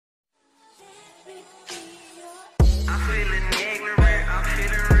feeling ignorant, I'm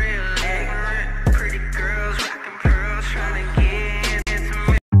feeling real ignorant. Pretty girls rockin' pearls, tryna get into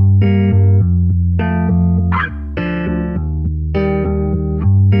me.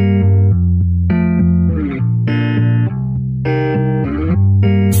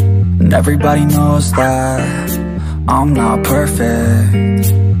 And everybody knows that I'm not perfect,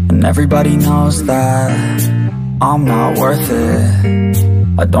 and everybody knows that I'm not worth it.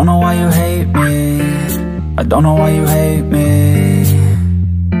 I don't know why you hate me, I don't know why you hate me,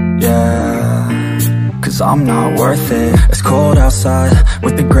 yeah, cause I'm not worth it. It's cold outside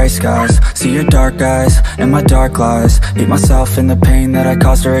with the gray skies, see your dark eyes and my dark lies, hate myself in the pain that I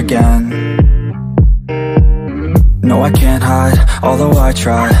caused her again. No, I can't hide, although I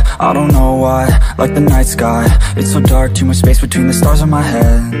try. I don't know why, like the night sky, it's so dark, too much space between the stars in my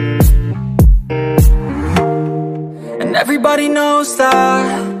head. And everybody knows that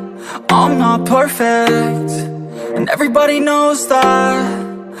I'm not perfect, and everybody knows that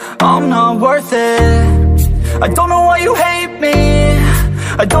I'm not worth it. I don't know why you hate me,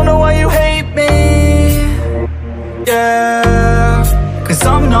 I don't know why you hate me, yeah, cause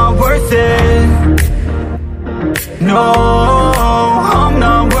I'm not worth it. No, I'm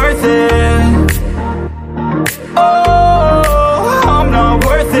not worth it. Oh, I'm not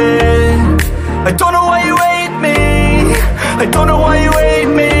worth it. I don't know why you hate me, I don't know why you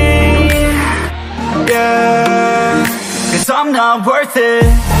hate me, yeah, cause I'm not worth it.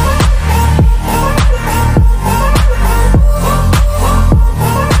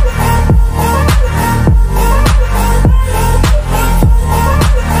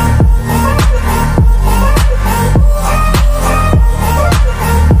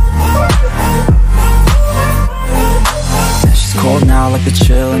 Like the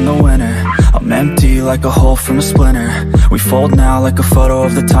chill in the winter, I'm empty like a hole from a splinter. We fold now like a photo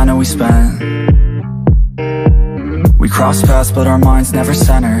of the time that we spent. We cross paths but our minds never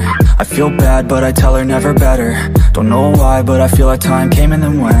center. I feel bad but I tell her never better. Don't know why but I feel like time came and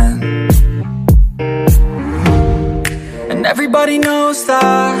then went. And everybody knows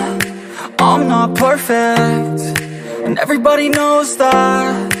that I'm not perfect, and everybody knows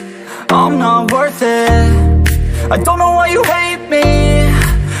that I'm not worth it. I don't know why you hate me,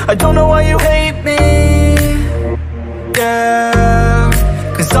 I don't know why you hate me, yeah,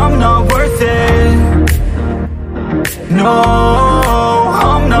 cause I'm not worth it. No,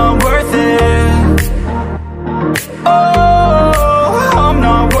 I'm not worth it. Oh, I'm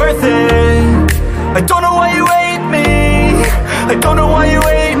not worth it. I don't know why you hate me, I don't know why you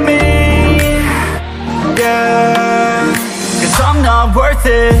hate me, yeah, cause I'm not worth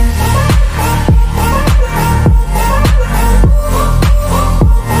it.